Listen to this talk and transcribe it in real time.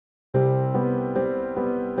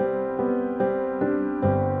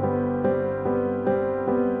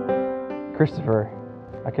Christopher,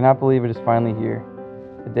 I cannot believe it is finally here.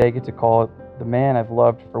 The day I get to call the man I've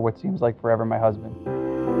loved for what seems like forever my husband.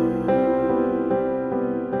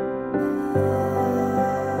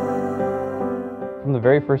 From the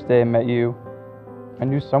very first day I met you, I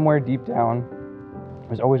knew somewhere deep down it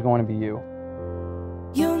was always going to be you.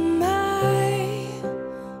 You're my,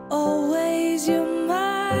 always you're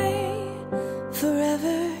my,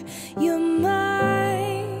 forever you're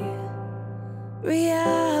my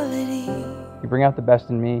reality. You bring out the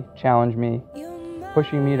best in me, challenge me,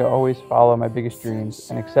 pushing me to always follow my biggest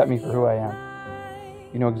dreams and accept me for who I am.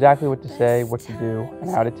 You know exactly what to say, what to do, and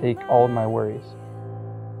how to take all of my worries.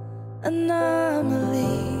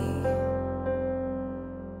 Anomaly,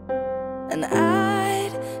 and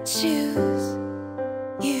I'd choose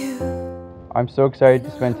you. I'm so excited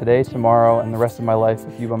to spend today, tomorrow, and the rest of my life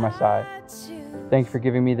with you by my side. Thank you for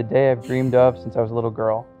giving me the day I've dreamed of since I was a little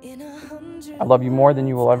girl. I love you more than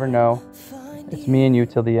you will ever know. It's me and you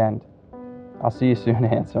till the end. I'll see you soon,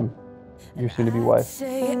 handsome. Your soon-to-be wife.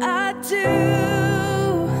 Say I do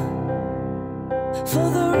for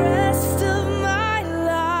the rest of my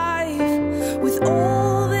life. With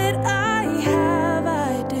all that I have,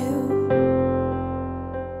 I do.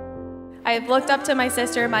 I've looked up to my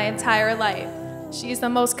sister my entire life. She's the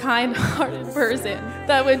most kind-hearted person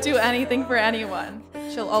that would do anything for anyone.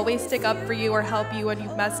 She'll always stick up for you or help you when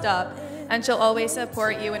you've messed up, and she'll always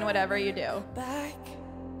support you in whatever you do.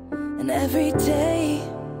 And every day,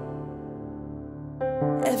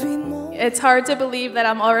 every moment. It's hard to believe that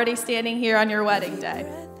I'm already standing here on your wedding day.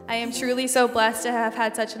 I am truly so blessed to have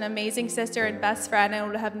had such an amazing sister and best friend, and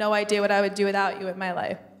would have no idea what I would do without you in my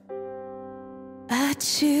life. I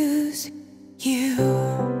choose you.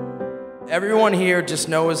 Everyone here just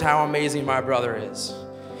knows how amazing my brother is.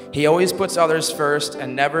 He always puts others first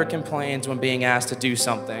and never complains when being asked to do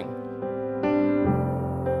something.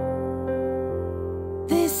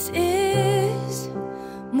 This is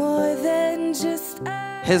more than just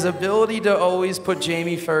His ability to always put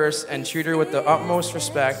Jamie first and treat her with the utmost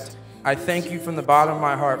respect. I thank you from the bottom of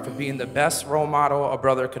my heart for being the best role model a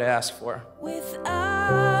brother could ask for. with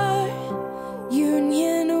our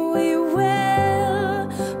union, we will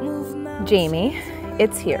move mountains. Jamie,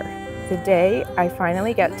 it's here. The day I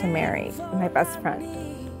finally get to marry my best friend.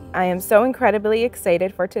 I am so incredibly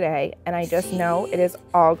excited for today, and I just know it is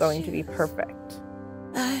all going to be perfect.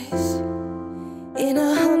 Eyes in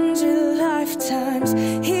 100 lifetimes,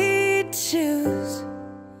 he'd choose.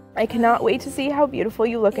 I cannot wait to see how beautiful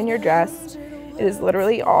you look in your dress. It is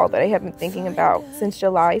literally all that I have been thinking about since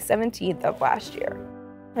July 17th of last year.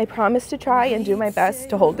 I promise to try and do my best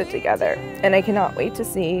to hold it together, and I cannot wait to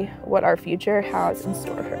see what our future has in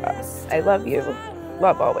store for us. I love you.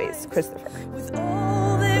 Love always, Christopher. With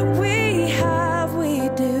all that we have, we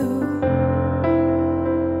do.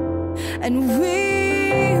 And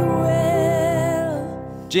we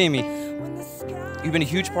will. Jamie, you've been a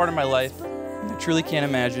huge part of my life. I truly can't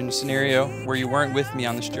imagine a scenario where you weren't with me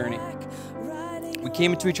on this journey. We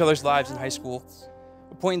came into each other's lives in high school,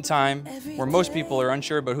 a point in time where most people are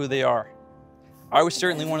unsure about who they are. I was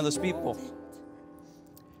certainly one of those people.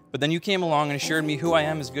 But then you came along and assured me who I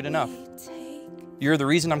am is good enough. You're the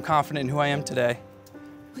reason I'm confident in who I am today.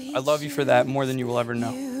 I love you for that more than you will ever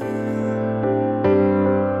know.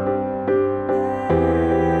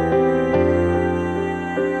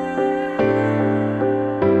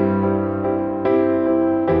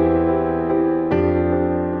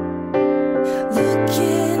 Look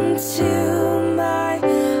into my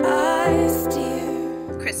eyes,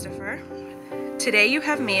 dear. Christopher, today you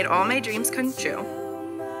have made all my dreams come true.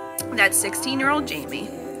 That 16-year-old Jamie,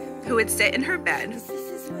 who would sit in her bed,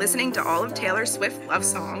 listening to all of Taylor Swift love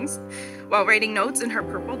songs, while writing notes in her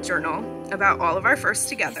purple journal about all of our firsts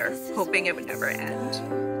together, hoping it would never end.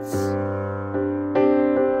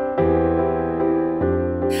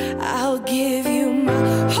 I'll give you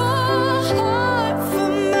my whole heart for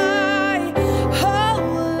my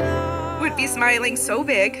whole life. Would be smiling so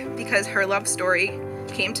big because her love story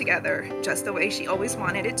came together just the way she always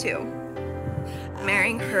wanted it to.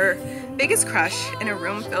 Marrying her biggest crush in a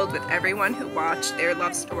room filled with everyone who watched their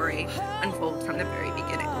love story unfold from the very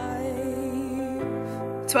beginning.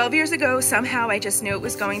 12 years ago, somehow I just knew it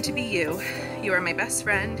was going to be you. You are my best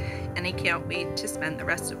friend, and I can't wait to spend the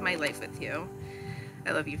rest of my life with you.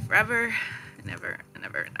 I love you forever, and ever, and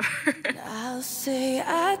ever, and ever. I'll say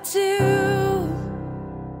I do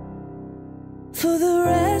for the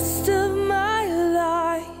rest of my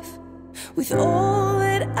life. With all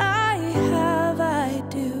that I have, I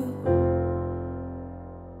do.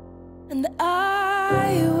 And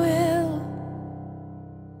I will.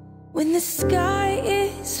 When the sky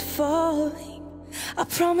is falling, I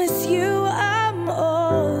promise you I'm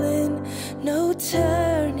all in, no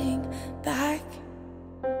turning back.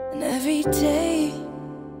 And every day,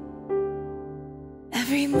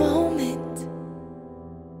 every moment,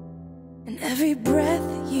 and every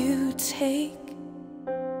breath you take,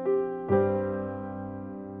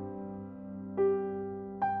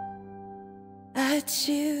 I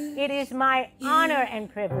choose. It is my honor and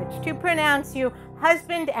privilege to pronounce you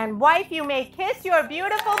husband and wife. You may kiss your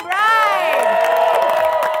beautiful bride.